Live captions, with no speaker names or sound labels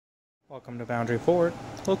Welcome to Boundary Ford,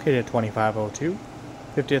 located at 2502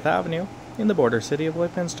 50th Avenue in the border city of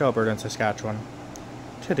Lloydminster, Alberta and Saskatchewan.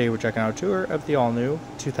 Today we're checking out a tour of the all-new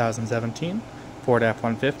 2017 Ford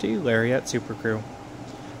F-150 Lariat Super Crew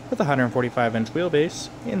with a 145-inch wheelbase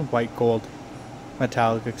in white gold,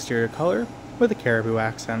 metallic exterior color with a caribou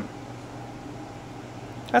accent.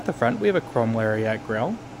 At the front we have a chrome Lariat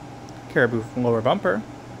grille, caribou lower bumper,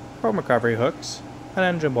 chrome recovery hooks, an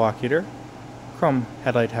engine block heater, chrome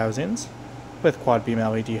headlight housings with quad beam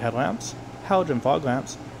LED headlamps, halogen fog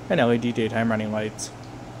lamps, and LED daytime running lights.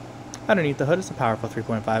 Underneath the hood is a powerful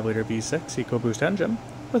 3.5-liter V6 Ecoboost engine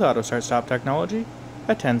with auto start-stop technology,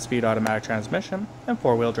 a 10-speed automatic transmission, and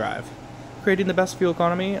 4-wheel drive, creating the best fuel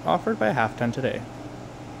economy offered by a half-ton today.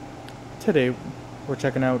 Today we're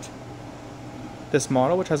checking out this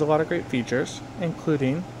model, which has a lot of great features,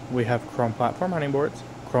 including we have chrome platform running boards,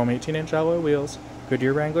 chrome 18-inch alloy wheels,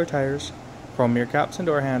 Goodyear Wrangler tires, chrome mirror caps and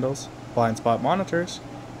door handles, blind spot monitors,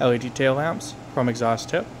 LED tail lamps, chrome exhaust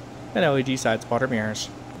tip, and LED side spotter mirrors.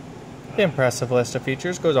 The impressive list of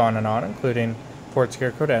features goes on, including Ford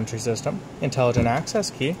Secure Code entry system, intelligent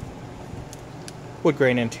access key, wood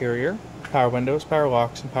grain interior, power windows, power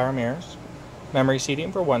locks, and power mirrors, memory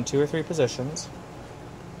seating for 1, 2, or 3 positions,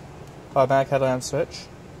 automatic headlamp switch,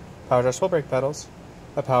 power adjustable brake pedals,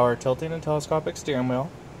 a power tilting and telescopic steering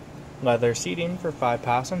wheel, leather seating for 5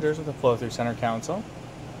 passengers with a flow-through center console,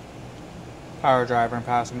 power driver and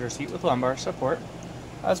passenger seat with lumbar support,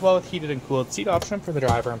 as well as heated and cooled seat option for the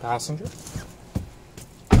driver and passenger.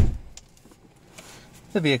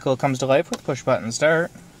 The vehicle comes to life with push-button start.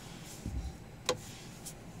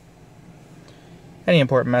 Any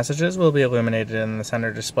important messages will be illuminated in the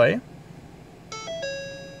center display.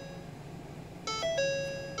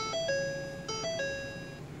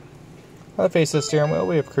 At the face of the steering wheel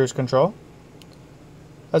we have cruise control,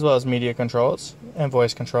 as well as media controls and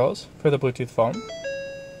voice controls for the Bluetooth phone.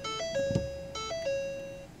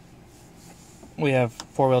 We have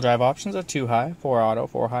 4-wheel drive options of 2 high, 4 auto,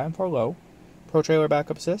 4 high, and 4 low, Pro Trailer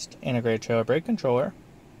Backup Assist, integrated trailer brake controller,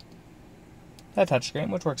 a touchscreen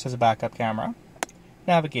which works as a backup camera,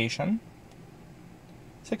 navigation,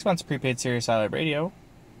 6 months prepaid Sirius satellite radio,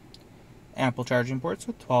 ample charging ports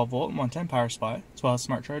with 12-volt and 110 power supply, as well as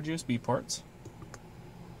smart charge USB ports,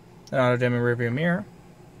 an auto-dimming rearview mirror,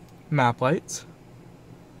 map lights,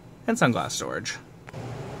 and sunglass storage.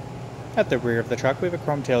 At the rear of the truck we have a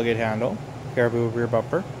chrome tailgate handle, caribou rear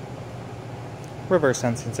bumper, reverse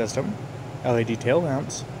sensing system, LED tail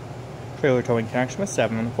lamps, trailer towing connection with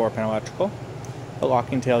 7 and 4-pin electrical, a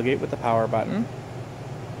locking tailgate with the power button,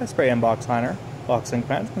 a spray-in box liner, lock sync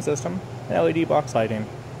management system, and LED box lighting,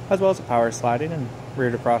 as well as a power sliding and rear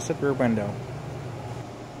defrosted rear window.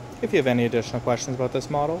 If you have any additional questions about this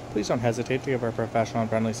model, please don't hesitate to give our professional and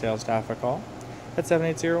friendly sales staff a call at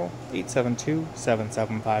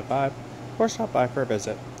 780-872-7755 or stop by for a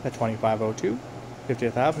visit at 2502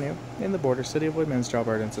 50th Avenue in the border city of Lloydminster,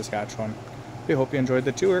 Alberta and Saskatchewan. We hope you enjoyed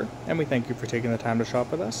the tour, and we thank you for taking the time to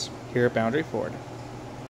shop with us here at Boundary Ford.